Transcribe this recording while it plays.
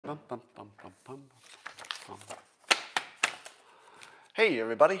Bum, bum, bum, bum, bum, bum. Hey,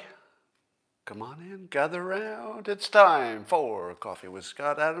 everybody. Come on in, gather round. It's time for Coffee with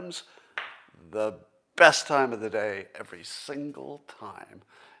Scott Adams. The best time of the day every single time.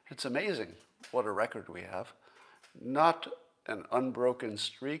 It's amazing what a record we have. Not an unbroken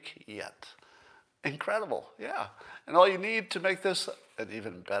streak yet. Incredible, yeah. And all you need to make this an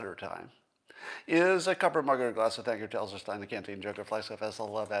even better time is a cup or mug or a glass of tanker, tells or stein, a canteen, jug, or flask, a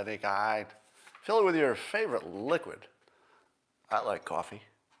vessel of any kind. Fill it with your favorite liquid. I like coffee.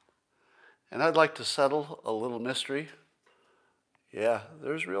 And I'd like to settle a little mystery. Yeah,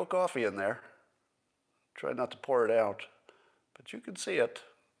 there's real coffee in there. Try not to pour it out, but you can see it.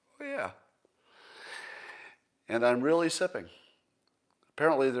 Oh, yeah. And I'm really sipping.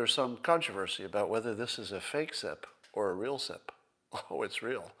 Apparently there's some controversy about whether this is a fake sip or a real sip. Oh, it's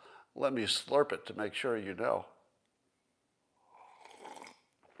real. Let me slurp it to make sure you know.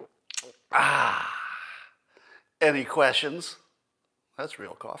 Any questions? That's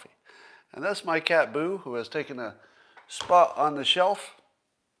real coffee. And that's my cat Boo, who has taken a spot on the shelf.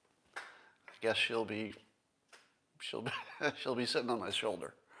 I guess she'll be sitting on my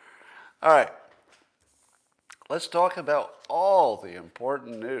shoulder. All right. Let's talk about all the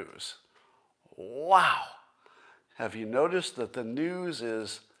important news. Wow. Have you noticed that the news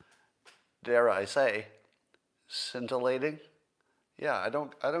is, dare I say, scintillating? Yeah, I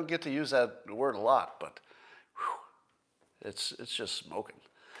don't get to use that word a lot, but whew, it's just smoking.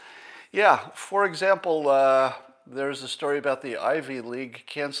 Yeah, for example, there's a story about the Ivy League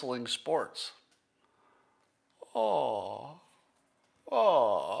canceling sports. Oh,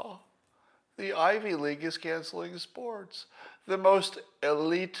 the Ivy League is canceling sports. The most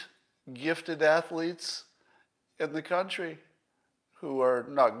elite, gifted athletes in the country, who are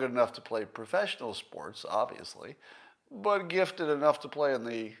not good enough to play professional sports, obviously, but gifted enough to play in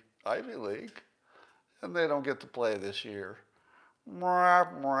the Ivy League, and they don't get to play this year.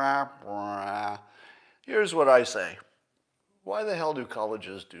 Here's what I say. Why the hell do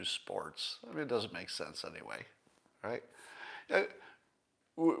colleges do sports? I mean, it doesn't make sense anyway, right?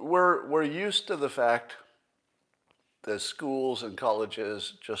 We're used to the fact that schools and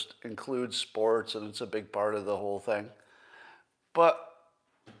colleges just include sports and it's a big part of the whole thing. But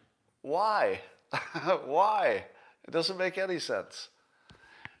why? Why? It doesn't make any sense.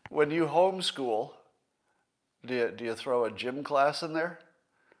 When you homeschool, do you throw a gym class in there?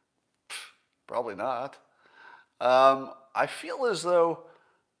 Probably not. I feel as though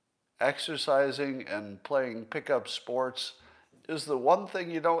exercising and playing pickup sports is the one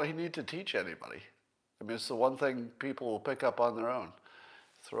thing you don't need to teach anybody. I mean, it's the one thing people will pick up on their own.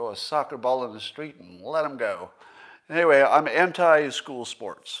 Throw a soccer ball in the street and let them go. Anyway, I'm anti-school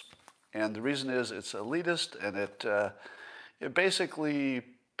sports. And the reason is it's elitist and it basically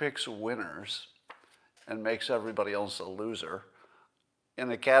picks winners and makes everybody else a loser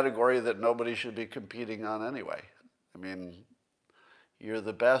in a category that nobody should be competing on anyway. I mean, you're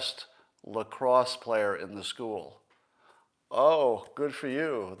the best lacrosse player in the school. Oh, good for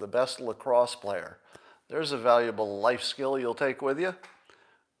you, the best lacrosse player. There's a valuable life skill you'll take with you.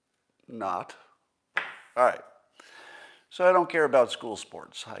 Not. All right. So I don't care about school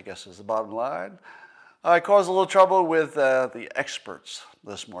sports, I guess is the bottom line. I caused a little trouble with the experts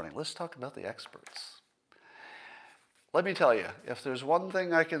this morning. Let's talk about the experts. Let me tell you, if there's one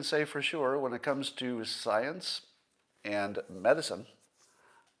thing I can say for sure when it comes to science and medicine,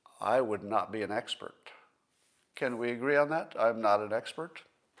 I would not be an expert. Can we agree on that? I'm not an expert.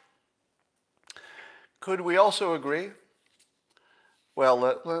 Could we also agree? Well,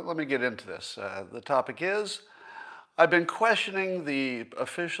 let me get into this. The topic is, I've been questioning the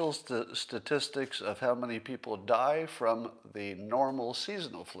official statistics of how many people die from the normal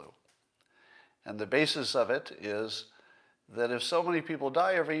seasonal flu. And the basis of it is that if so many people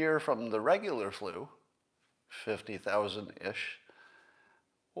die every year from the regular flu, 50,000-ish,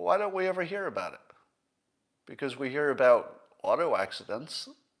 why don't we ever hear about it? Because we hear about auto accidents.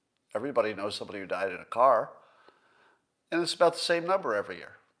 Everybody knows somebody who died in a car. And it's about the same number every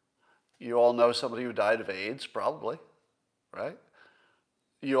year. You all know somebody who died of AIDS, probably, right?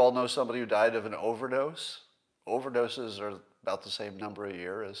 You all know somebody who died of an overdose. Overdoses are about the same number a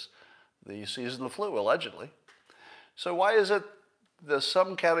year as the seasonal flu, allegedly. So why is it that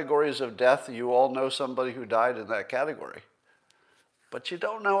some categories of death, you all know somebody who died in that category, but you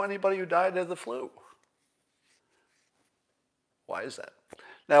don't know anybody who died of the flu? Why is that?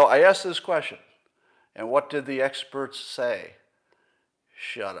 Now, I asked this question, and what did the experts say?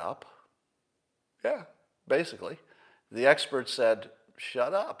 Shut up. Yeah, basically. The experts said,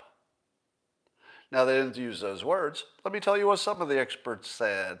 shut up. Now, they didn't use those words. Let me tell you what some of the experts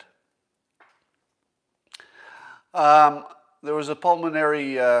said. There was a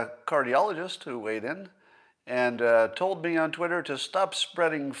pulmonary cardiologist who weighed in and told me on Twitter to stop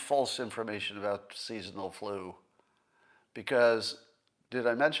spreading false information about seasonal flu. Because, did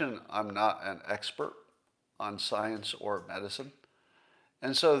I mention I'm not an expert on science or medicine?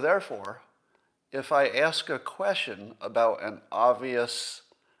 And so therefore, if I ask a question about an obvious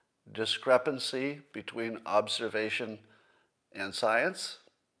discrepancy between observation and science,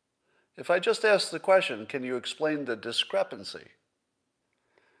 if I just ask the question, can you explain the discrepancy?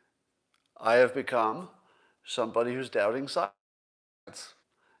 I have become somebody who's doubting science,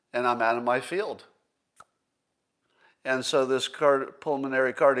 and I'm out of my field. And so this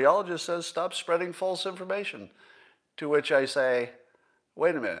pulmonary cardiologist says, stop spreading false information. To which I say,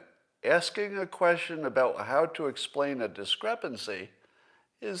 wait a minute, asking a question about how to explain a discrepancy,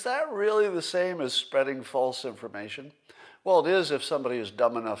 is that really the same as spreading false information? Well, it is if somebody is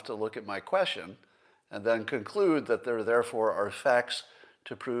dumb enough to look at my question and then conclude that there therefore are facts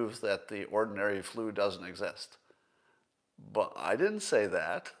to prove that the ordinary flu doesn't exist. But I didn't say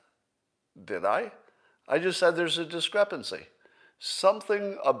that, did I? I just said there's a discrepancy.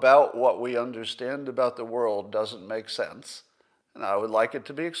 Something about what we understand about the world doesn't make sense, and I would like it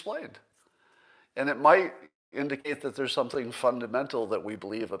to be explained. And it might indicate that there's something fundamental that we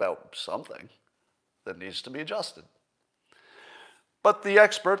believe about something that needs to be adjusted. But the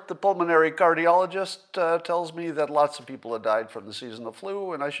expert, the pulmonary cardiologist, tells me that lots of people have died from the seasonal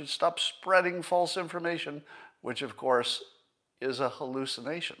flu and I should stop spreading false information, which of course is a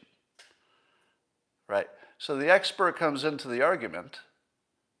hallucination. Right? So the expert comes into the argument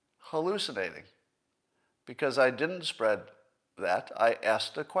hallucinating because I didn't spread that. I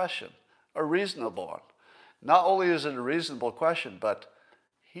asked a question, a reasonable one. Not only is it a reasonable question, but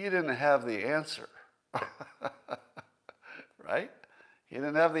he didn't have the answer. Right? He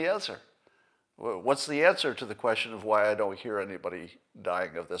didn't have the answer. What's the answer to the question of why I don't hear anybody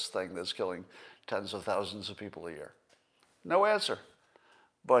dying of this thing that's killing tens of thousands of people a year? No answer.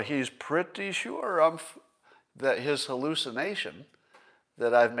 But he's pretty sure that his hallucination,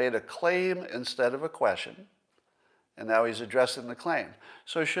 that I've made a claim instead of a question, and now he's addressing the claim.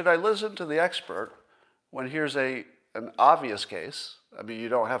 So should I listen to the expert when here's an obvious case? I mean, you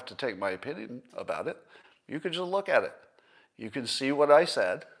don't have to take my opinion about it. You can just look at it. You can see what I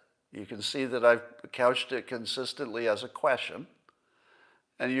said. You can see that I've couched it consistently as a question.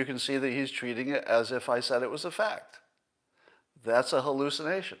 And you can see that he's treating it as if I said it was a fact. That's a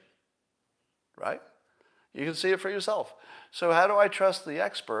hallucination, right? You can see it for yourself. So how do I trust the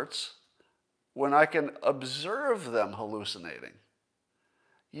experts when I can observe them hallucinating?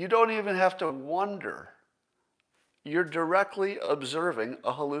 You don't even have to wonder. You're directly observing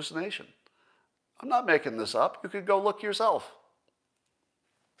a hallucination. I'm not making this up. You could go look yourself.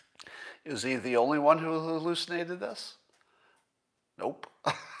 Is he the only one who hallucinated this? Nope.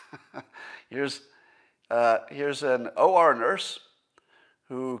 Here's an OR nurse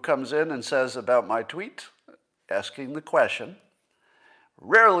who comes in and says about my tweet, asking the question,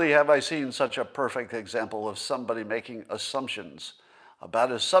 rarely have I seen such a perfect example of somebody making assumptions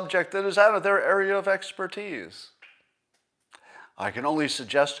about a subject that is out of their area of expertise. I can only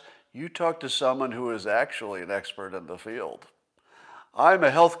suggest you talk to someone who is actually an expert in the field. I'm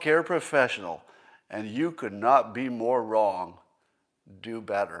a healthcare professional, and you could not be more wrong. Do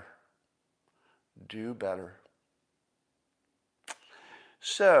better. Do better.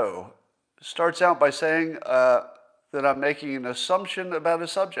 So, starts out by saying that I'm making an assumption about a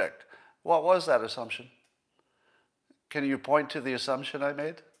subject. What was that assumption? Can you point to the assumption I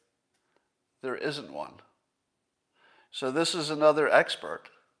made? There isn't one. So this is another expert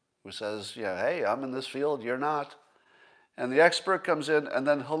who says, yeah, hey, I'm in this field, you're not. And the expert comes in and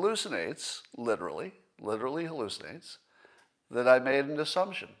then hallucinates, literally hallucinates, that I made an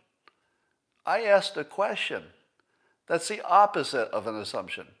assumption. I asked a question. That's the opposite of an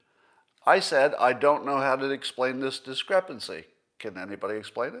assumption. I said, I don't know how to explain this discrepancy. Can anybody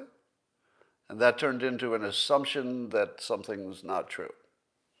explain it? And that turned into an assumption that something's not true.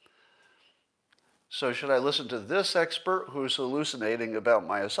 So should I listen to this expert who's hallucinating about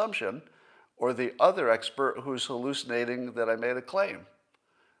my assumption, or the other expert who's hallucinating that I made a claim?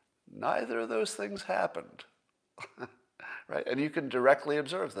 Neither of those things happened. Right? And you can directly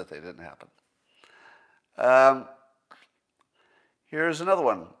observe that they didn't happen. Here's another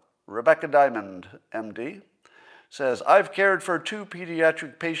one. Rebecca Diamond, MD, says, I've cared for 2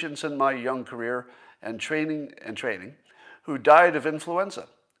 pediatric patients in my young career and training who died of influenza.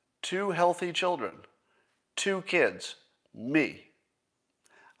 2 healthy children, 2 kids, me.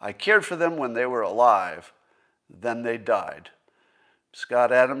 I cared for them when they were alive. Then they died.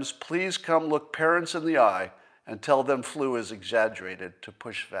 Scott Adams, please come look parents in the eye and tell them flu is exaggerated to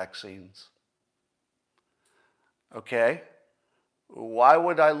push vaccines. Okay? Why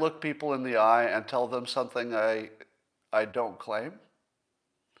would I look people in the eye and tell them something I don't claim?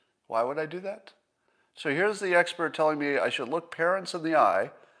 Why would I do that? So here's the expert telling me I should look parents in the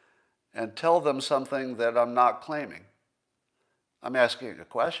eye and tell them something that I'm not claiming. I'm asking a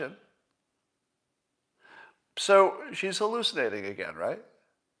question. So she's hallucinating again, right?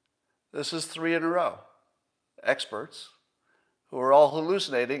 This is 3 in a row. Experts who are all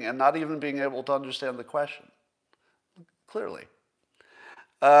hallucinating and not even being able to understand the question clearly.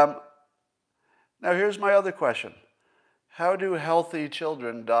 Now here's my other question. How do healthy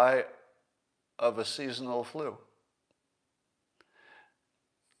children die of a seasonal flu?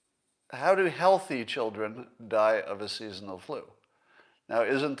 How do healthy children die of a seasonal flu? Now,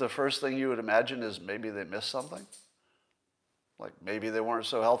 isn't the first thing you would imagine is maybe they missed something? Like maybe they weren't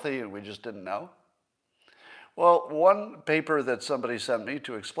so healthy and we just didn't know? Well, one paper that somebody sent me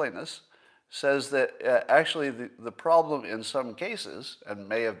to explain this says that actually the problem in some cases, and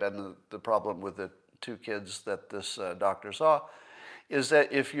may have been the problem with the 2 kids that this doctor saw, is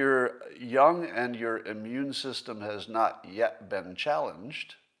that if you're young and your immune system has not yet been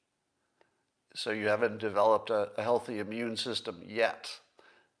challenged, so you haven't developed a healthy immune system yet,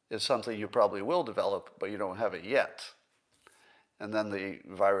 it's something you probably will develop, but you don't have it yet. And then the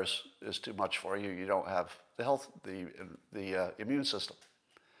virus is too much for you. You don't have the immune system.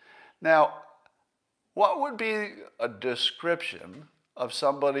 Now, what would be a description of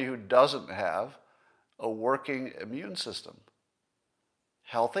somebody who doesn't have a working immune system?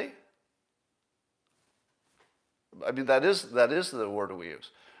 Healthy? I mean, that is the word we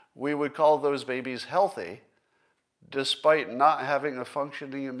use. We would call those babies healthy despite not having a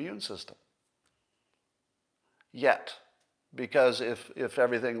functioning immune system yet. Because if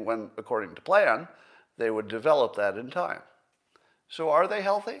everything went according to plan, they would develop that in time. So are they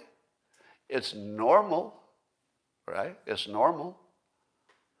healthy? It's normal, right? It's normal.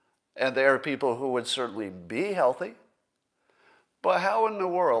 And there are people who would certainly be healthy. But how in the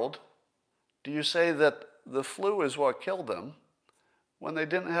world do you say that the flu is what killed them when they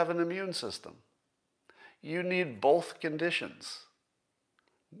didn't have an immune system? You need both conditions.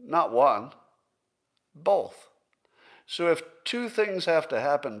 Not one, both. So if 2 things have to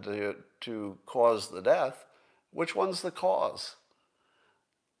happen to cause the death, which one's the cause?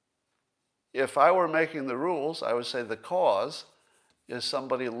 If I were making the rules, I would say the cause is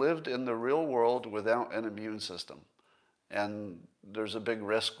somebody lived in the real world without an immune system. And there's a big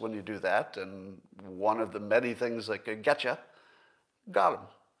risk when you do that, and one of the many things that could get you, got them.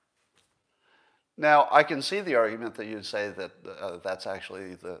 Now, I can see the argument that you'd say that that's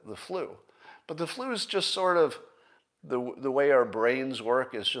actually the flu. But the flu is just sort of, the way our brains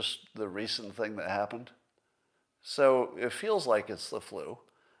work is just the recent thing that happened. So it feels like it's the flu.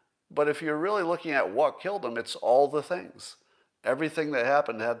 But if you're really looking at what killed them, it's all the things. Everything that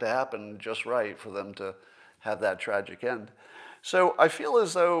happened had to happen just right for them to have that tragic end. So I feel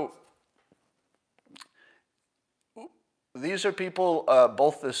as though these are people,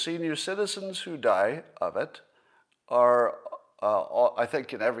 both the senior citizens who die of it are, I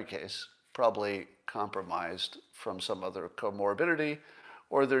think in every case, probably compromised from some other comorbidity,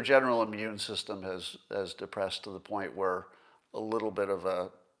 or their general immune system has depressed to the point where a little bit of a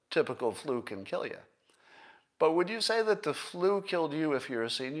typical flu can kill you. But would you say that the flu killed you if you're a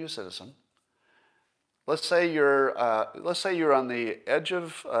senior citizen? Let's say you're on the edge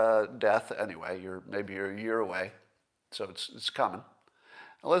of death anyway. Maybe you're a year away, so it's coming.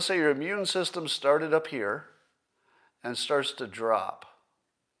 And let's say your immune system started up here and starts to drop,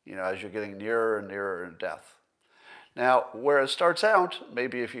 as you're getting nearer and nearer to death. Now, where it starts out,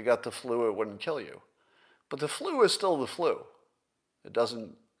 maybe if you got the flu, it wouldn't kill you. But the flu is still the flu. It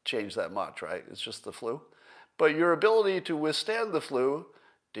doesn't change that much, right? It's just the flu. But your ability to withstand the flu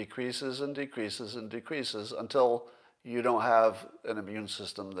decreases and decreases and decreases until you don't have an immune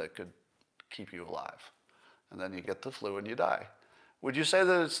system that could keep you alive. And then you get the flu and you die. Would you say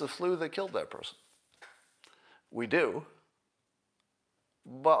that it's the flu that killed that person? We do.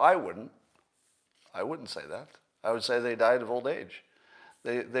 But I wouldn't. I wouldn't say that. I would say they died of old age.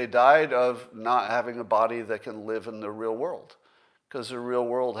 They died of not having a body that can live in the real world, because the real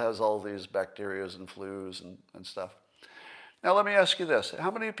world has all these bacteria and flus and stuff. Now let me ask you this. How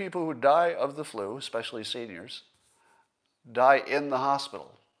many people who die of the flu, especially seniors, die in the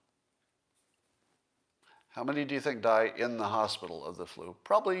hospital? How many do you think die in the hospital of the flu?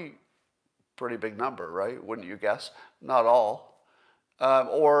 Probably a pretty big number, right? Wouldn't you guess? Not all.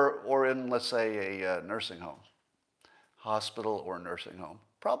 or in, let's say, a nursing home, hospital or nursing home.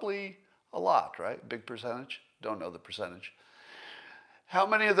 Probably a lot, right? Big percentage? Don't know the percentage. How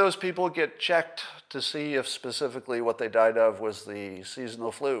many of those people get checked to see if specifically what they died of was the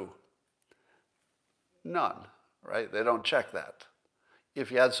seasonal flu? None, right? They don't check that. If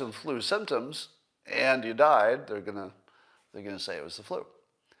you had some flu symptoms and you died, they're gonna say it was the flu.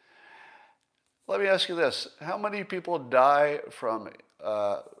 Let me ask you this. How many people die from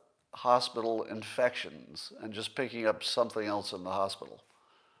hospital infections and just picking up something else in the hospital?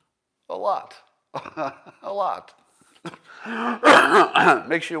 A lot. A lot.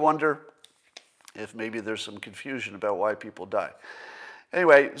 Makes you wonder if maybe there's some confusion about why people die.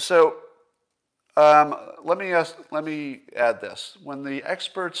 Anyway, so let me add this. When the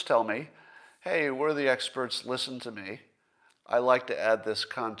experts tell me, hey, we're the experts, listen to me, I like to add this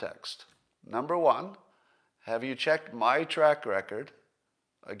context. Number one, have you checked my track record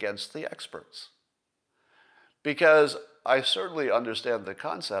against the experts? Because I certainly understand the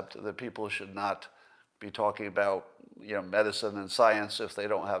concept that people should not be talking about, medicine and science if they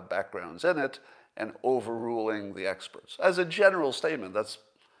don't have backgrounds in it, and overruling the experts. As a general statement, that's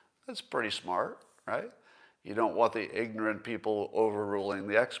pretty smart, right? You don't want the ignorant people overruling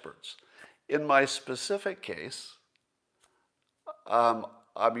the experts. In my specific case,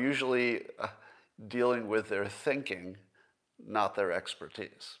 I'm usually dealing with their thinking, not their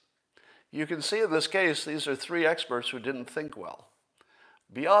expertise. You can see in this case, these are three experts who didn't think well.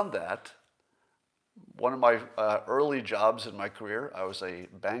 Beyond that, one of my early jobs in my career, I was a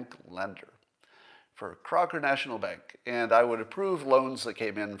bank lender for Crocker National Bank, and I would approve loans that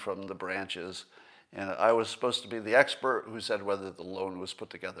came in from the branches, and I was supposed to be the expert who said whether the loan was put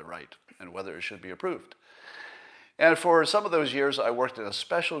together right and whether it should be approved. And for some of those years, I worked in a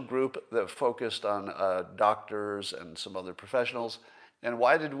special group that focused on doctors and some other professionals. And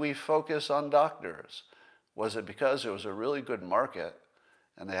why did we focus on doctors? Was it because it was a really good market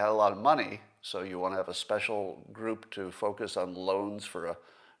and they had a lot of money, so you want to have a special group to focus on loans for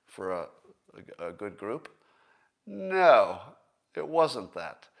a good group? No, it wasn't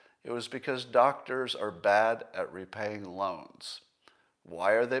that. It was because doctors are bad at repaying loans.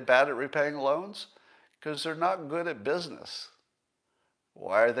 Why are they bad at repaying loans? Because they're not good at business.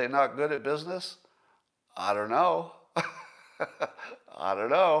 Why are they not good at business? I don't know. I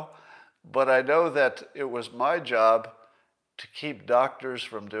don't know. But I know that it was my job to keep doctors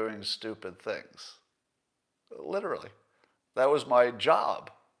from doing stupid things. Literally. That was my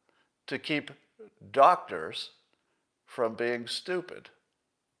job, to keep doctors from being stupid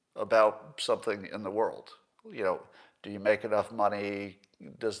about something in the world. Do you make enough money?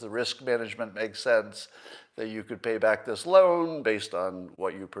 Does the risk management make sense that you could pay back this loan based on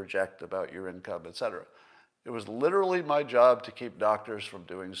what you project about your income, et cetera? It was literally my job to keep doctors from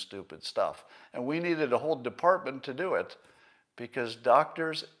doing stupid stuff. And we needed a whole department to do it because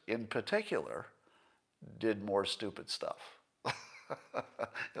doctors in particular did more stupid stuff,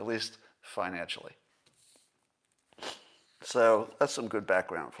 at least financially. So that's some good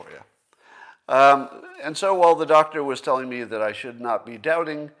background for you. And so while the doctor was telling me that I should not be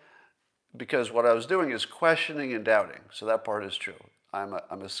doubting, because what I was doing is questioning and doubting, so that part is true. I'm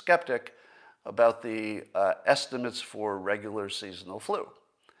a skeptic about the estimates for regular seasonal flu.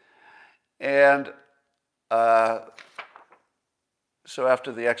 And so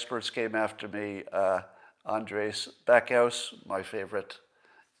after the experts came after me, Andres Backhaus, my favorite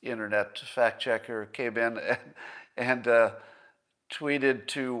internet fact checker, came in and tweeted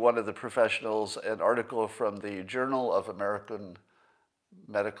to one of the professionals an article from the Journal of American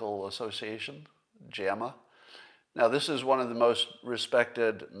Medical Association, JAMA. Now, this is one of the most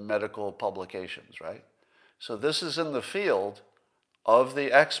respected medical publications, right? So this is in the field of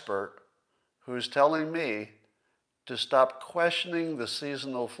the expert who's telling me to stop questioning the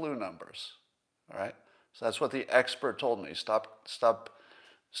seasonal flu numbers, all right? So that's what the expert told me. Stop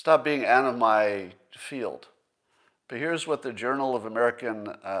being out of my field. But here's what the Journal of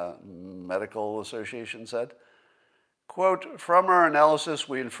American Medical Association said. Quote, from our analysis,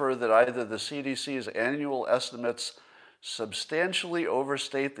 we infer that either the CDC's annual estimates substantially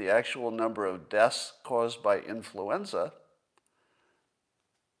overstate the actual number of deaths caused by influenza,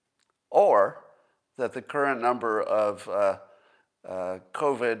 or that the current number of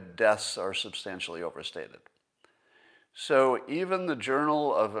COVID deaths are substantially overstated. So even the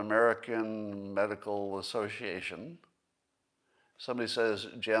Journal of American Medical Association, somebody says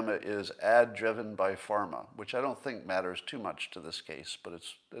JAMA is ad-driven by pharma, which I don't think matters too much to this case, but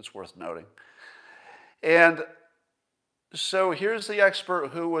it's worth noting. And so here's the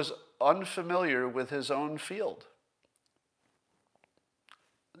expert who was unfamiliar with his own field.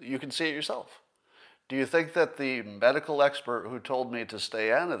 You can see it yourself. Do you think that the medical expert who told me to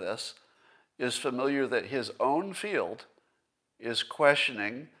stay out of this is familiar that his own field is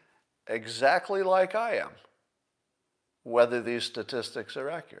questioning, exactly like I am, whether these statistics are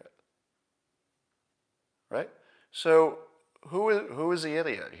accurate? Right? So who is the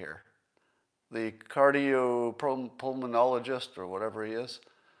idiot here? The cardiopulmonologist or whatever he is?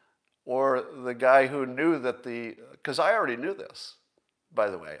 Or the guy who knew that because I already knew this, by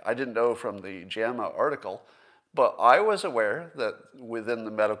the way. I didn't know from the JAMA article, but I was aware that within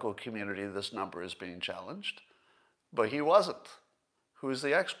the medical community this number is being challenged, but he wasn't. Who's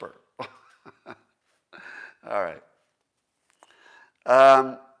the expert? All right.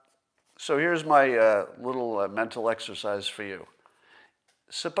 So here's my little mental exercise for you.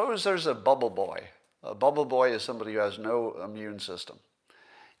 Suppose there's a bubble boy. A bubble boy is somebody who has no immune system.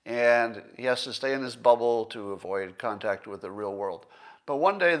 And he has to stay in his bubble to avoid contact with the real world. But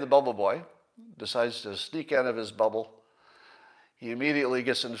one day the bubble boy decides to sneak out of his bubble. He immediately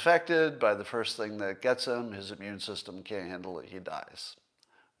gets infected by the first thing that gets him. His immune system can't handle it. He dies.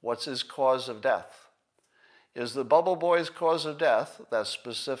 What's his cause of death? Is the bubble boy's cause of death that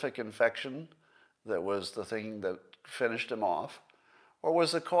specific infection that was the thing that finished him off? Or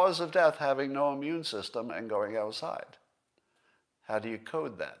was the cause of death having no immune system and going outside? How do you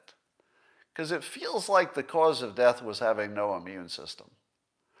code that? Because it feels like the cause of death was having no immune system.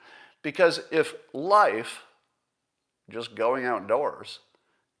 Because if life, just going outdoors,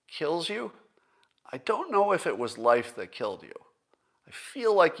 kills you, I don't know if it was life that killed you. I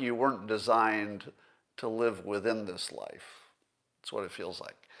feel like you weren't designed to live within this life. That's what it feels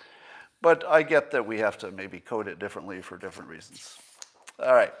like. But I get that we have to maybe code it differently for different reasons.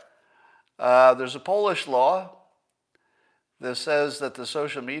 All right. There's a Polish law that says that the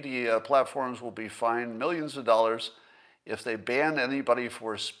social media platforms will be fined millions of dollars if they ban anybody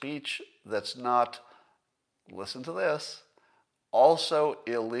for speech that's not, listen to this, also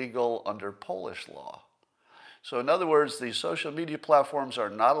illegal under Polish law. So in other words, these social media platforms are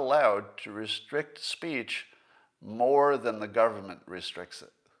not allowed to restrict speech more than the government restricts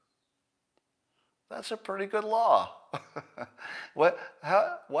it. That's a pretty good law. Why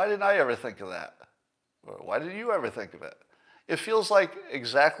didn't I ever think of that? Why didn't you ever think of it? It feels like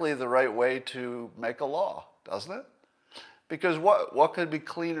exactly the right way to make a law, doesn't it? Because what could be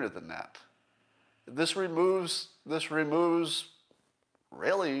cleaner than that? This removes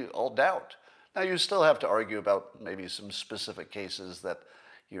really all doubt. Now you still have to argue about maybe some specific cases that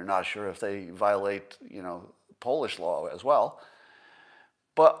you're not sure if they violate, Polish law as well.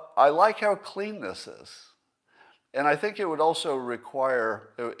 But I like how clean this is. And I think it would also require,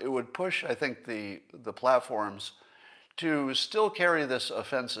 it would push, I think, the platforms to still carry this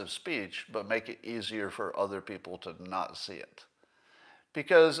offensive speech, but make it easier for other people to not see it.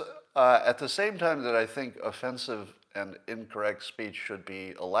 Because at the same time that I think offensive and incorrect speech should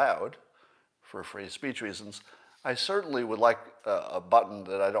be allowed for free speech reasons, I certainly would like a button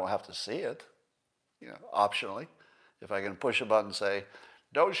that I don't have to see it, optionally. If I can push a button and say,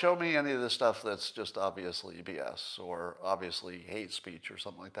 don't show me any of the stuff that's just obviously BS or obviously hate speech or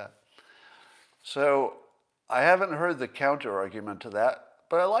something like that. So I haven't heard the counter argument to that,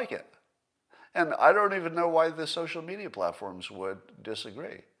 but I like it. And I don't even know why the social media platforms would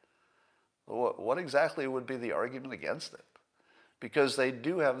disagree. What exactly would be the argument against it? Because they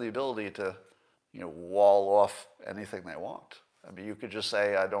do have the ability to, wall off anything they want. I mean, you could just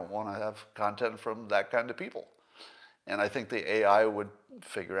say, I don't want to have content from that kind of people. And I think the AI would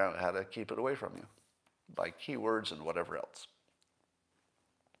figure out how to keep it away from you by keywords and whatever else.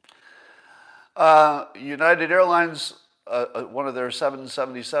 United Airlines, one of their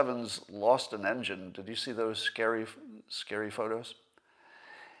 777s lost an engine. Did you see those scary photos?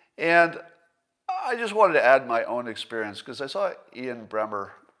 And I just wanted to add my own experience because I saw Ian Bremmer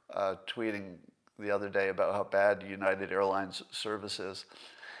tweeting the other day about how bad United Airlines service is.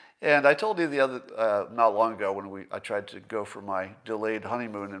 And I told you not long ago when I tried to go for my delayed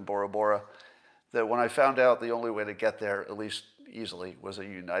honeymoon in Bora Bora, that when I found out the only way to get there, at least easily, was a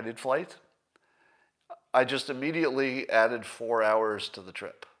United flight, I just immediately added 4 hours to the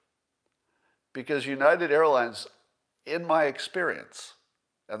trip. Because United Airlines, in my experience,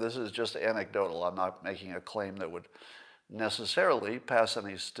 and this is just anecdotal, I'm not making a claim that would necessarily pass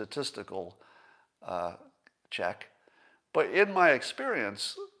any statistical check, but in my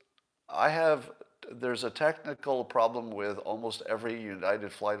experience, there's a technical problem with almost every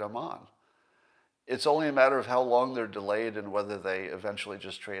United flight I'm on. It's only a matter of how long they're delayed and whether they eventually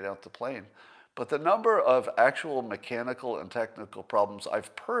just trade out the plane. But the number of actual mechanical and technical problems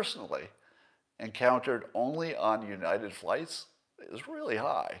I've personally encountered only on United flights is really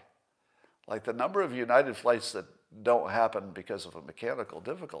high. Like the number of United flights that don't happen because of a mechanical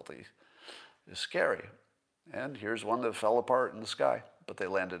difficulty is scary. And here's one that fell apart in the sky, but they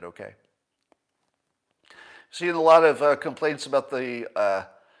landed okay. Seeing a lot of complaints about the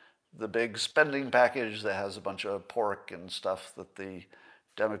big spending package that has a bunch of pork and stuff that the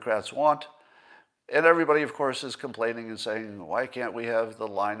Democrats want. And everybody, of course, is complaining and saying, why can't we have the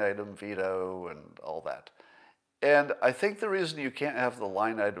line item veto and all that? And I think the reason you can't have the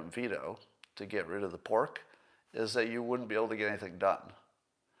line item veto to get rid of the pork is that you wouldn't be able to get anything done.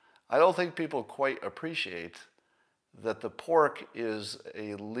 I don't think people quite appreciate that the pork is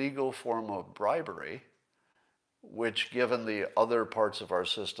a legal form of bribery, which, given the other parts of our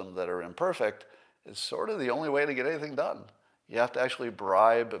system that are imperfect, is sort of the only way to get anything done. You have to actually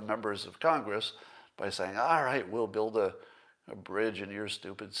bribe members of Congress by saying, all right, we'll build a bridge in your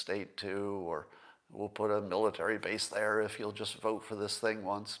stupid state too, or we'll put a military base there if you'll just vote for this thing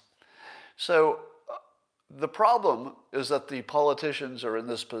once. So the problem is that the politicians are in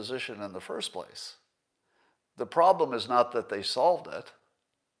this position in the first place. The problem is not that they solved it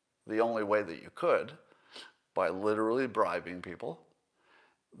the only way that you could, by literally bribing people.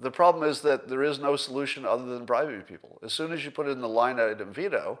 The problem is that there is no solution other than bribing people. As soon as you put in the line item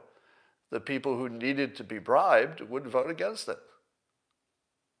veto, the people who needed to be bribed would vote against it.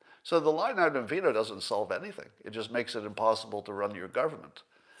 So the line item veto doesn't solve anything. It just makes it impossible to run your government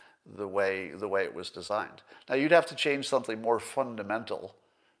the way it was designed. Now, you'd have to change something more fundamental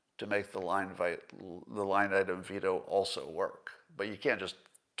to make the line item veto also work. But you can't just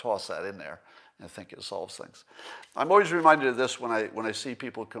toss that in there and think it solves things. I'm always reminded of this when I see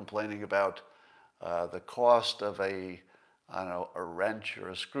people complaining about the cost of a wrench or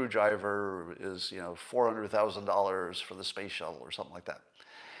a screwdriver is $400,000 for the space shuttle or something like that.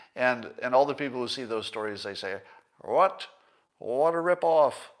 And all the people who see those stories, they say, what a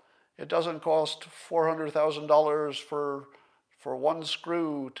ripoff. It doesn't cost $400,000 for one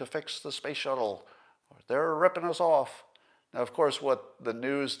screw to fix the space shuttle. They're ripping us off. Now, of course, what the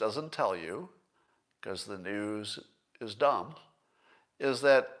news doesn't tell you, because the news is dumb, is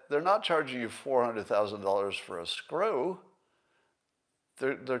that they're not charging you $400,000 for a screw.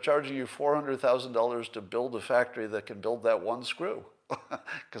 They're charging you $400,000 to build a factory that can build that one screw,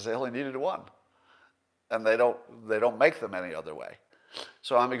 because they only needed one. And they don't make them any other way.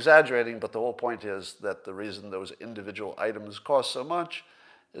 So I'm exaggerating, but the whole point is that the reason those individual items cost so much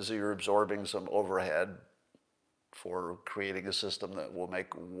is that you're absorbing some overhead for creating a system that will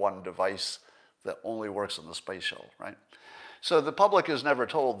make one device that only works on the space shuttle, right? So the public is never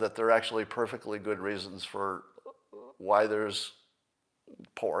told that there are actually perfectly good reasons for why there's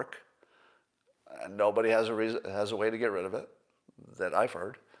pork, and nobody has a way to get rid of it that I've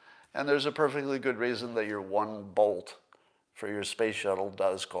heard. And there's a perfectly good reason that your one bolt for your space shuttle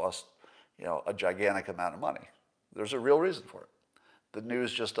does cost, a gigantic amount of money. There's a real reason for it. The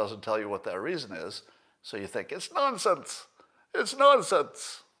news just doesn't tell you what that reason is, so you think, it's nonsense. It's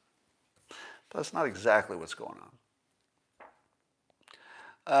nonsense. That's not exactly what's going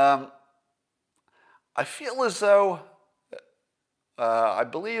on. I feel as though, I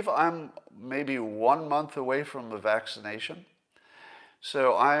believe I'm maybe 1 month away from a vaccination.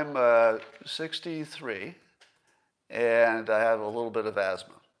 So I'm 63, and I have a little bit of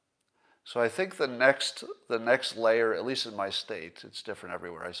asthma. So I think the next layer, at least in my state, it's different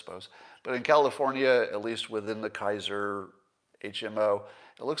everywhere, I suppose, but in California, at least within the Kaiser HMO,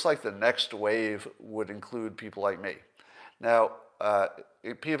 it looks like the next wave would include people like me. Now,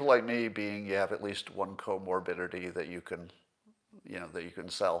 people like me being you have at least one comorbidity that you can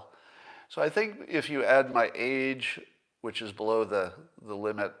sell. So I think if you add my age, which is below the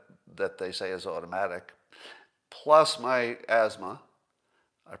limit that they say is automatic, plus my asthma,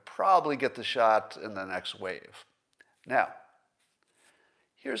 I probably get the shot in the next wave. Now,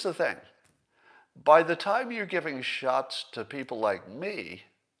 here's the thing. By the time you're giving shots to people like me,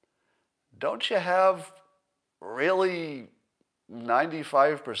 don't you have really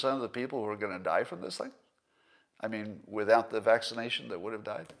 95% of the people who are going to die from this thing? I mean, without the vaccination that would have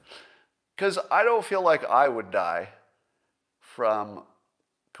died? Because I don't feel like I would die from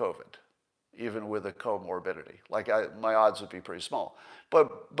COVID, even with a comorbidity. Like my odds would be pretty small,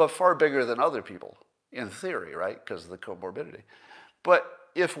 but far bigger than other people, in theory, right? Because of the comorbidity. But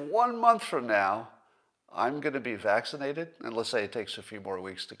if 1 month from now I'm going to be vaccinated, and let's say it takes a few more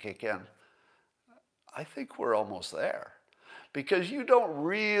weeks to kick in, I think we're almost there. Because you don't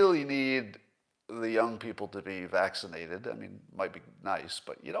really need the young people to be vaccinated. I mean, it might be nice,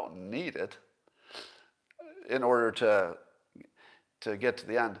 but you don't need it in order to get to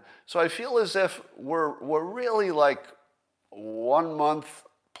the end. So I feel as if we're really like 1 month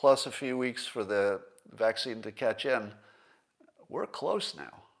plus a few weeks for the vaccine to catch in, we're close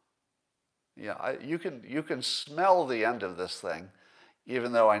now. Yeah, you can smell the end of this thing,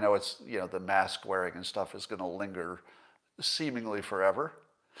 even though I know it's, the mask wearing and stuff is going to linger seemingly forever.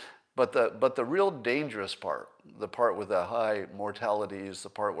 But the real dangerous part, the part with the high mortalities, the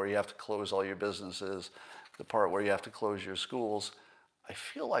part where you have to close all your businesses, the part where you have to close your schools, I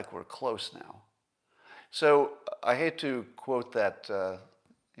feel like we're close now. So I hate to quote that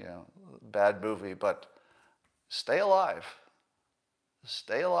bad movie, but stay alive.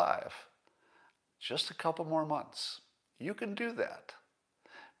 Stay alive. Just a couple more months. You can do that.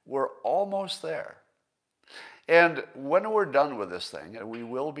 We're almost there. And when we're done with this thing, and we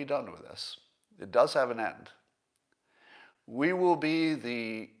will be done with this, it does have an end. We will be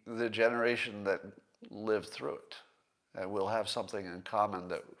the generation that lived through it. And we'll have something in common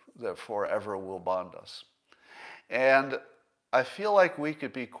that forever will bond us. And I feel like we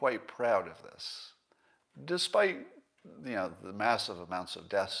could be quite proud of this. Despite the massive amounts of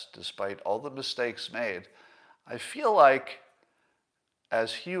deaths, despite all the mistakes made, I feel like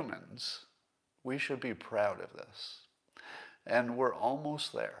as humans, we should be proud of this. And we're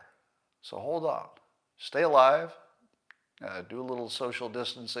almost there. So hold on. Stay alive. Do a little social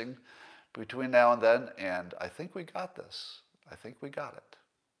distancing between now and then. And I think we got this. I think we got it.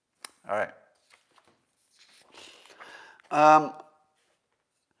 All right.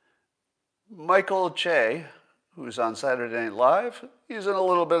 Michael Che, who's on Saturday Night Live, he's in a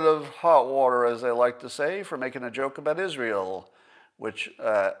little bit of hot water, as they like to say, for making a joke about Israel, which,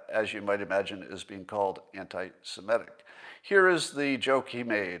 as you might imagine, is being called anti-Semitic. Here is the joke he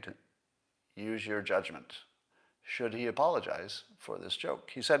made. Use your judgment. Should he apologize for this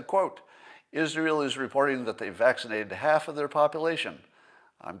joke? He said, quote, Israel is reporting that they vaccinated half of their population.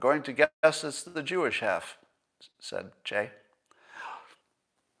 I'm going to guess it's the Jewish half, said Che.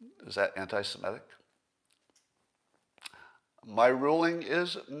 Is that anti-Semitic? My ruling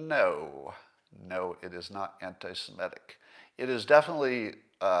is no. No, it is not anti-Semitic. It is definitely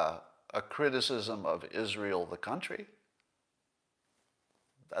a criticism of Israel, the country.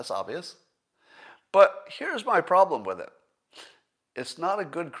 That's obvious. But here's my problem with it. It's not a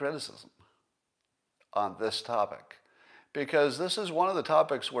good criticism on this topic, because this is one of the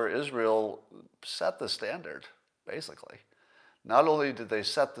topics where Israel set the standard, basically. Not only did they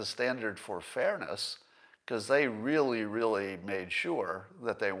set the standard for fairness, because they really, really made sure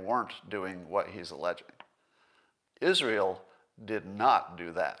that they weren't doing what he's alleging. Israel did not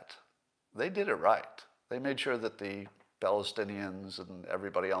do that. They did it right. They made sure that the Palestinians and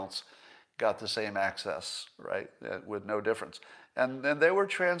everybody else got the same access, right, with no difference. And they were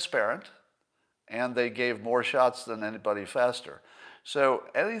transparent, and they gave more shots than anybody faster. So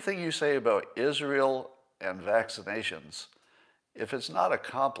anything you say about Israel and vaccinations, if it's not a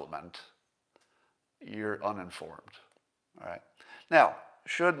compliment, you're uninformed. All right. Now,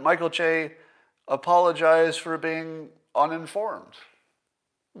 should Michael Che apologize for being uninformed?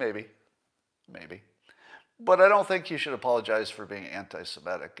 Maybe. Maybe. But I don't think he should apologize for being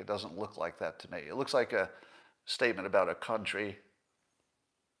anti-Semitic. It doesn't look like that to me. It looks like a statement about a country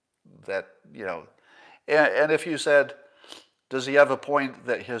that, and if you said, does he have a point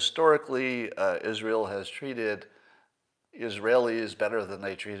that historically Israel has treated Israelis better than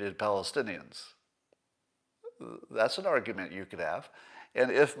they treated Palestinians? That's an argument you could have. And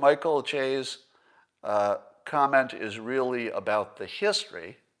if Michael Che's comment is really about the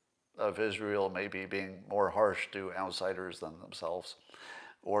history of Israel maybe being more harsh to outsiders than themselves,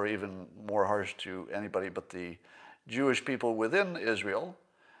 or even more harsh to anybody but the Jewish people within Israel,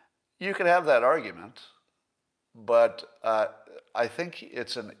 you could have that argument. But I think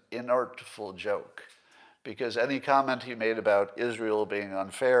it's an inartful joke, because any comment he made about Israel being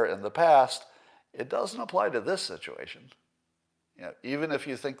unfair in the past, it doesn't apply to this situation. Even if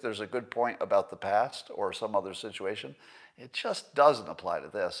you think there's a good point about the past or some other situation, it just doesn't apply to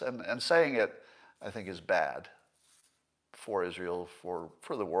this. And saying it, I think, is bad for Israel, for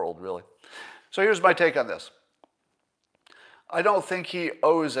the world, really. So here's my take on this. I don't think he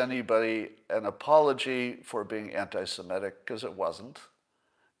owes anybody an apology for being anti-Semitic, because it wasn't,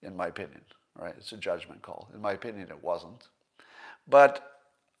 in my opinion. Right? It's a judgment call. In my opinion, it wasn't. But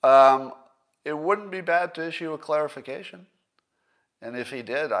it wouldn't be bad to issue a clarification. And if he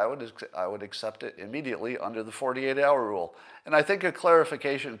did, I would accept it immediately under the 48-hour rule. And I think a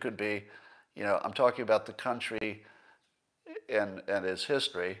clarification could be, I'm talking about the country and its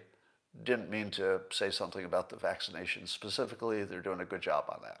history. Didn't mean to say something about the vaccinations specifically. They're doing a good job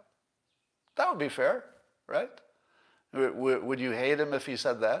on that. That would be fair, right? Would you hate him if he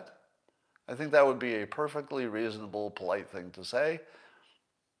said that? I think that would be a perfectly reasonable, polite thing to say.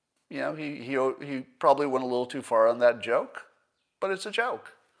 He probably went a little too far on that joke, but it's a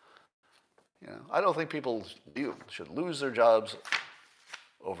joke. I don't think people should lose their jobs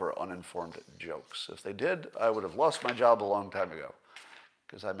over uninformed jokes. If they did, I would have lost my job a long time ago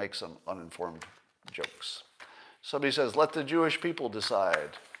because I make some uninformed jokes. Somebody says, let the Jewish people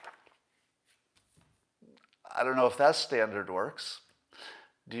decide. I don't know if that standard works.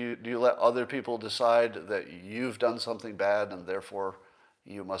 Do you let other people decide that you've done something bad and therefore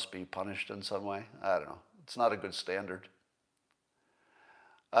you must be punished in some way? I don't know. It's not a good standard.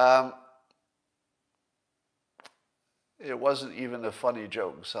 It wasn't even a funny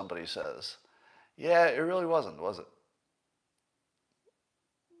joke, somebody says. Yeah, it really wasn't, was it?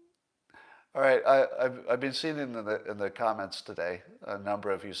 All right, I've been seeing in the comments today a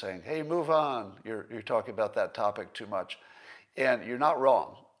number of you saying, "Hey, move on. You're talking about that topic too much," and you're not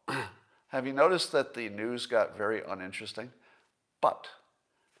wrong. Have you noticed that the news got very uninteresting? But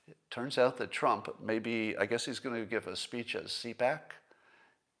it turns out that Trump, maybe, I guess he's going to give a speech as CPAC.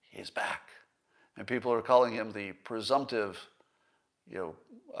 He's back, and people are calling him the presumptive,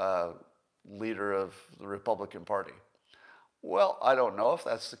 leader of the Republican Party. Well, I don't know if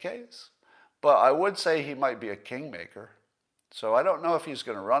that's the case. But I would say he might be a kingmaker. So I don't know if he's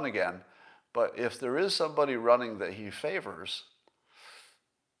going to run again. But if there is somebody running that he favors,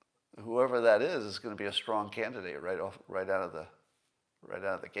 whoever that is going to be a strong candidate right out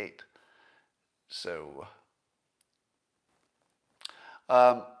of the gate. So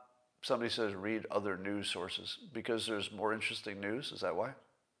somebody says read other news sources because there's more interesting news. Is that why?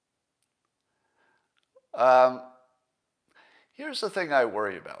 Here's the thing I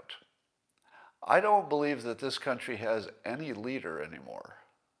worry about. I don't believe that this country has any leader anymore.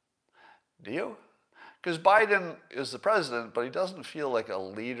 Do you? Because Biden is the president, but he doesn't feel like a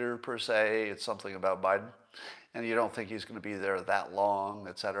leader per se. It's something about Biden. And you don't think he's going to be there that long,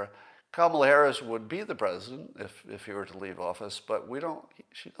 etc. Kamala Harris would be the president if he were to leave office, but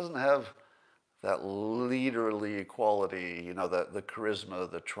she doesn't have that leaderly quality, the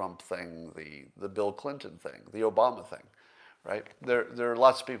charisma, the Trump thing, the Bill Clinton thing, the Obama thing, right? There are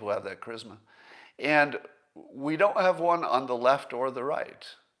lots of people who have that charisma. And we don't have one on the left or the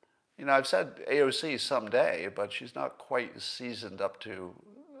right. I've said AOC someday, but she's not quite seasoned up to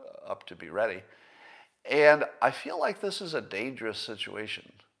be ready. And I feel like this is a dangerous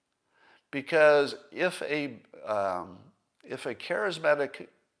situation because if a charismatic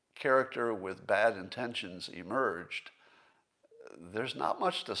character with bad intentions emerged, there's not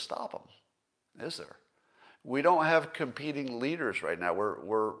much to stop them, is there? We don't have competing leaders right now.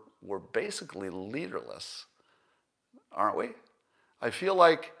 We're basically leaderless, aren't we? I feel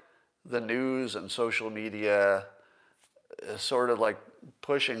like the news and social media is sort of like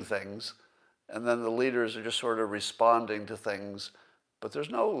pushing things, and then the leaders are just sort of responding to things, but there's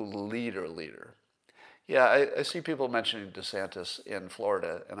no leader. Yeah, I see people mentioning DeSantis in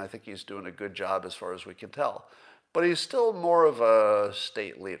Florida, and I think he's doing a good job as far as we can tell. But he's still more of a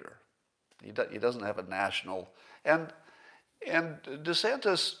state leader. He doesn't have a national. And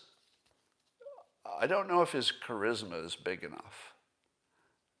DeSantis, I don't know if his charisma is big enough.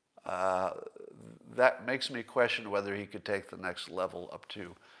 That makes me question whether he could take the next level up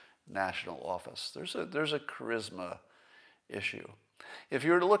to national office. There's a charisma issue. If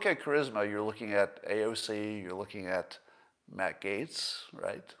you were to look at charisma, you're looking at AOC, you're looking at Matt Gaetz,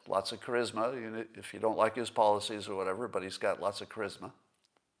 right? Lots of charisma, if you don't like his policies or whatever, but he's got lots of charisma.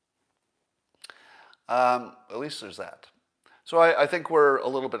 At least there's that. So I think we're a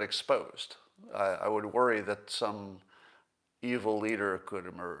little bit exposed. I would worry that some evil leader could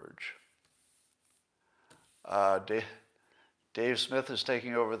emerge. Dave Smith is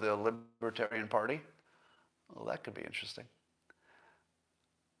taking over the Libertarian Party. Well, that could be interesting.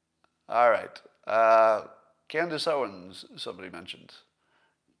 All right. Candace Owens, somebody mentioned.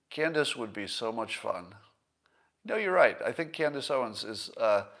 Candace would be so much fun. No, you're right. I think Candace Owens is,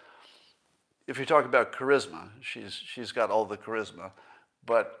 if you talk about charisma, she's got all the charisma.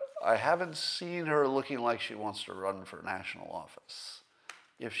 But I haven't seen her looking like she wants to run for national office.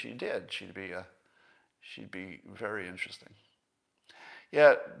 If she did, she'd be very interesting.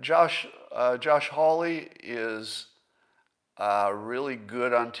 Yeah, Josh Hawley is really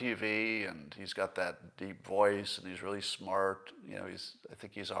good on TV, and he's got that deep voice, and he's really smart. I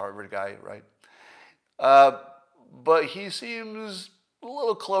think he's a Harvard guy, right? But he seems a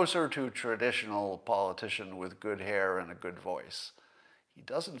little closer to a traditional politician with good hair and a good voice. He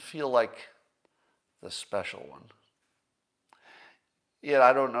doesn't feel like the special one. Yeah,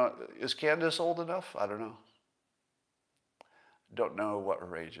 I don't know. Is Candace old enough? I don't know. Don't know what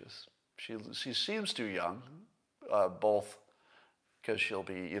her age is. She seems too young, both because she'll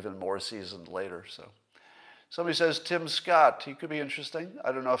be even more seasoned later. So somebody says Tim Scott. He could be interesting.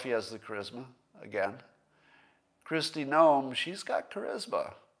 I don't know if he has the charisma. Again, Christy Nome. She's got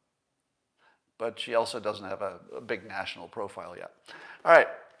charisma, but she also doesn't have a big national profile yet. All right,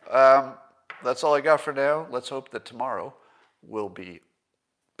 that's all I got for now. Let's hope that tomorrow will be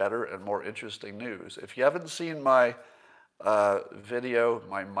better and more interesting news. If you haven't seen my video,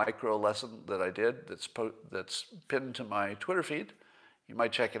 my micro lesson that I did that's pinned to my Twitter feed, you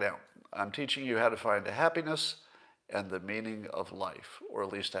might check it out. I'm teaching you how to find happiness and the meaning of life, or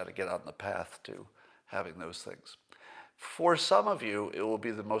at least how to get on the path to having those things. For some of you, it will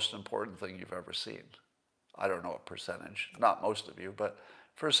be the most important thing you've ever seen. I don't know a percentage, not most of you, but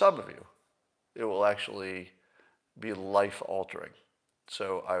for some of you, it will actually be life-altering.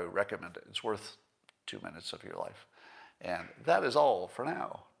 So I recommend it. It's worth 2 minutes of your life. And that is all for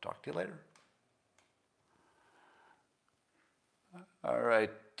now. Talk to you later. All right,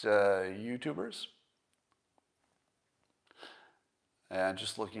 YouTubers. And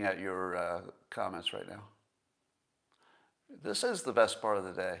just looking at your comments right now. This is the best part of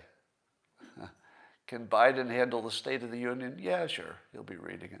the day. Can Biden handle the State of the Union? Yeah, sure. He'll be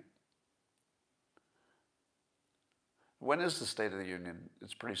reading it. When is the State of the Union?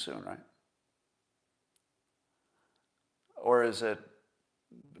 It's pretty soon, right? Or is it,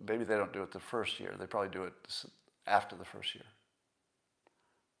 maybe they don't do it the first year. They probably do it after the first year.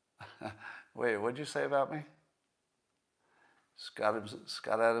 Wait, what'd you say about me? Scott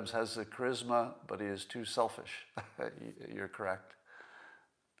Adams has the charisma, but he is too selfish. You're correct.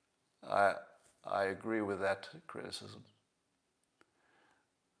 I agree with that criticism.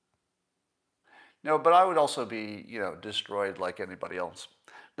 No, but I would also be, destroyed like anybody else.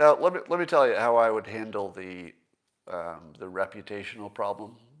 Now, let me tell you how I would handle the reputational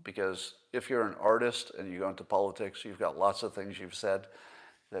problem. Because if you're an artist and you go into politics, you've got lots of things you've said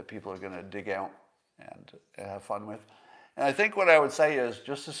that people are going to dig out and have fun with. And I think what I would say is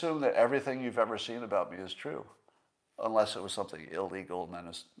just assume that everything you've ever seen about me is true, unless it was something illegal, and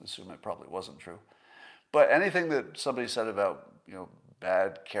then assume it probably wasn't true. But anything that somebody said about,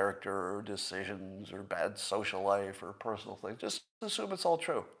 bad character or decisions or bad social life or personal things, just assume it's all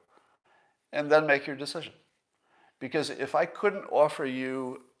true, and then make your decision. Because if I couldn't offer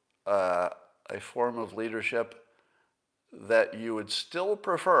you a form of leadership that you would still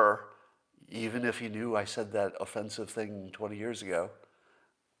prefer, even if you knew I said that offensive thing 20 years ago,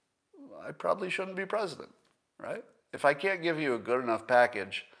 I probably shouldn't be president, right? If I can't give you a good enough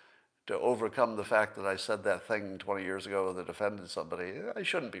package to overcome the fact that I said that thing 20 years ago that offended somebody, I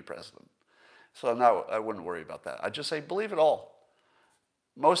shouldn't be president. So no, I wouldn't worry about that. I'd just say, believe it all.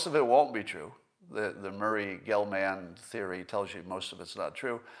 Most of it won't be true. The Murray-Gell-Mann theory tells you most of it's not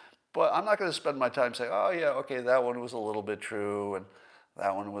true. But I'm not going to spend my time saying, oh yeah, okay, that one was a little bit true, and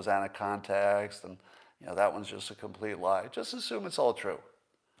that one was out of context, and that one's just a complete lie. Just assume it's all true,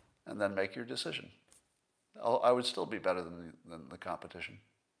 and then make your decision. I would still be better than the competition.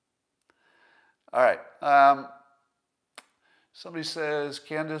 All right. Somebody says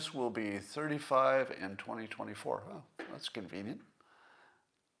Candace will be 35 in 2024. Oh, that's convenient.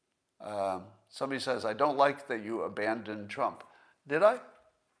 Somebody says, I don't like that you abandoned Trump. Did I?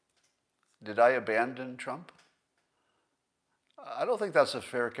 Did I abandon Trump? I don't think that's a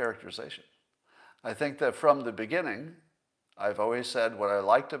fair characterization. I think that from the beginning, I've always said what I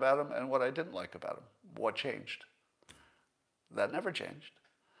liked about him and what I didn't like about him. What changed? That never changed.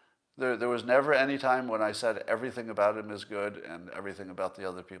 There was never any time when I said everything about him is good and everything about the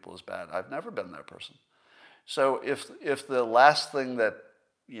other people is bad. I've never been that person. So if the last thing that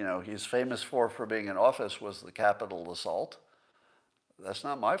he's famous for being in office was the Capitol assault, that's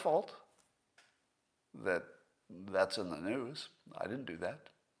not my fault that's in the news. I didn't do that.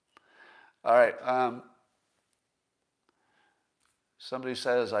 All right. Somebody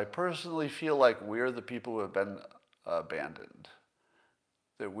says, I personally feel like we're the people who have been abandoned.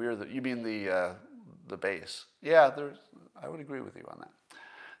 That you mean the base. Yeah, I would agree with you on that.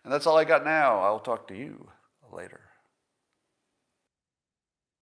 And that's all I got now. I'll talk to you later.